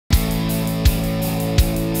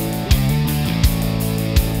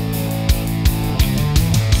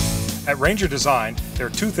At Ranger Design, there are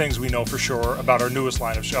two things we know for sure about our newest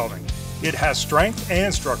line of shelving. It has strength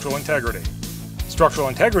and structural integrity. Structural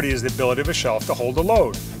integrity is the ability of a shelf to hold a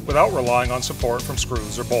load without relying on support from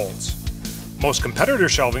screws or bolts. Most competitor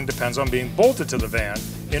shelving depends on being bolted to the van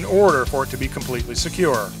in order for it to be completely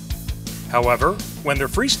secure. However, when they're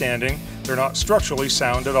freestanding, they're not structurally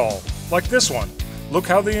sound at all. Like this one. Look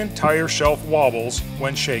how the entire shelf wobbles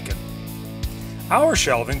when shaken. Our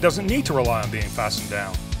shelving doesn't need to rely on being fastened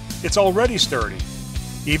down. It's already sturdy.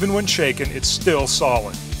 Even when shaken, it's still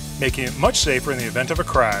solid, making it much safer in the event of a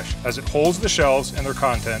crash, as it holds the shelves and their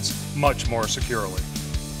contents much more securely.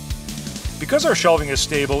 Because our shelving is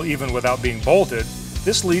stable even without being bolted,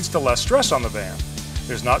 this leads to less stress on the van.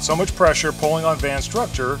 There's not so much pressure pulling on van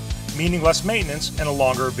structure, meaning less maintenance and a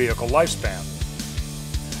longer vehicle lifespan.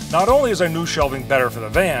 Not only is our new shelving better for the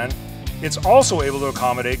van, it's also able to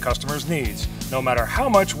accommodate customers' needs, no matter how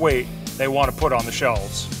much weight they want to put on the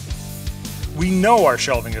shelves. We know our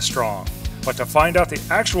shelving is strong, but to find out the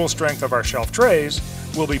actual strength of our shelf trays,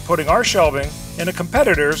 we'll be putting our shelving and a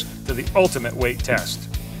competitor's to the ultimate weight test.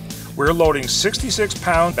 We're loading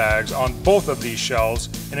 66-pound bags on both of these shelves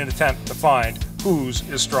in an attempt to find whose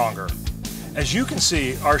is stronger. As you can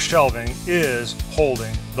see, our shelving is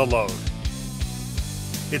holding the load.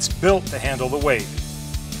 It's built to handle the weight.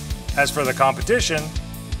 As for the competition,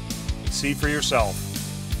 see for yourself.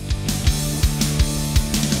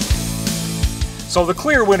 So the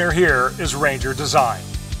clear winner here is Ranger Design.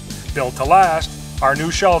 Built to last, our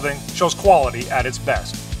new shelving shows quality at its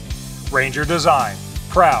best. Ranger Design,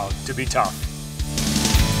 proud to be tough.